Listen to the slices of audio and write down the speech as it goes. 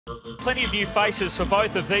Plenty of new faces for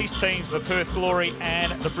both of these teams, the Perth Glory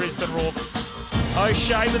and the Brisbane Roar.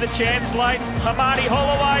 O'Shea with a chance late. Amani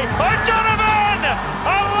Holloway. O'Donovan!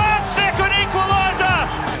 A last-second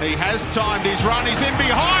equaliser! He has timed his run. He's in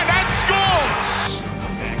behind and scores!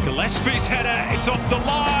 Gillespie's header, it's off the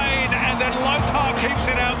line, and then Lotar keeps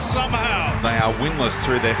it out somehow. They are winless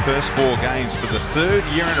through their first 4 games for the 3rd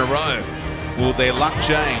year in a row. Will their luck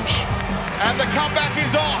change? And the comeback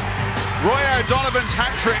is on. Roy O'Donovan's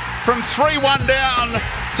hat-trick from 3-1 down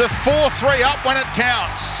to 4-3 up when it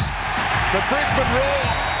counts. The Brisbane Roar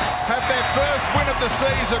have their first win of the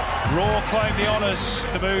season. Roar claim the honours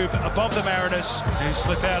to move above the Mariners, who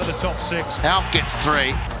slip out of the top 6. Alf gets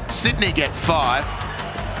 3, Sydney get 5,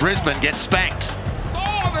 Brisbane gets spanked.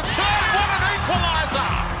 Oh, the turn, what an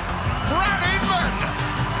equaliser! Brad Inman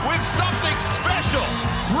with something special.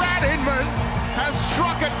 Brad Inman has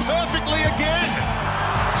struck it perfectly again.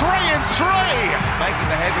 3 and 3, making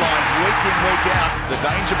the headlines week in, week out. The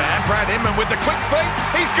danger man, Brad Inman with the quick feet.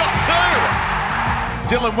 He's got 2.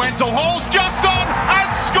 Dylan Wenzel-Halls just on and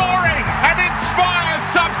scoring. An inspired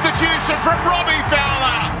substitution from Robbie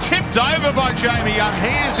Fowler. Tipped over by Jamie Young.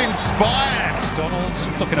 He is inspired. Donald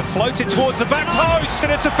looking to float it towards the back post, and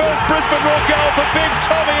it's a first Brisbane Roar goal for big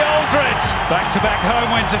Tommy Aldred. Back-to-back home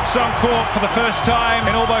wins at Suncorp for the first time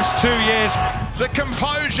in almost 2 years. The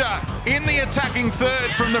composure in the attacking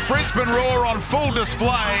third from the Brisbane Roar on full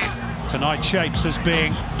display. Tonight shapes as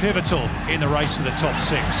being pivotal in the race for the top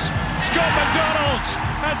 6. Scott McDonald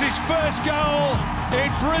has his first goal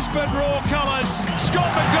in Brisbane Roar colours.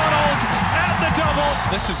 Scott McDonald at the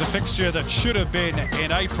double. This is a fixture that should have been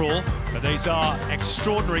in April, but these are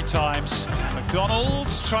extraordinary times.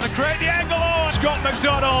 McDonald's trying to create the angle on. Scott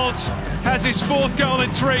McDonald has his 4th goal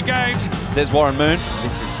in 3 games. There's Warren Moon.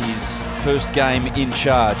 This is his first game in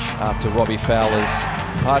charge after Robbie Fowler's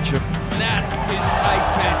departure. That is a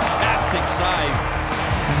fantastic save.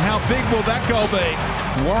 And how big will that goal be?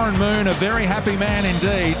 Warren Moon, a very happy man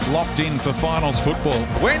indeed, locked in for finals football.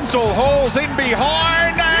 Wenzel-Halls in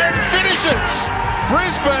behind and finishes.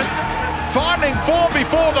 Brisbane finding form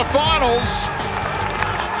before the finals.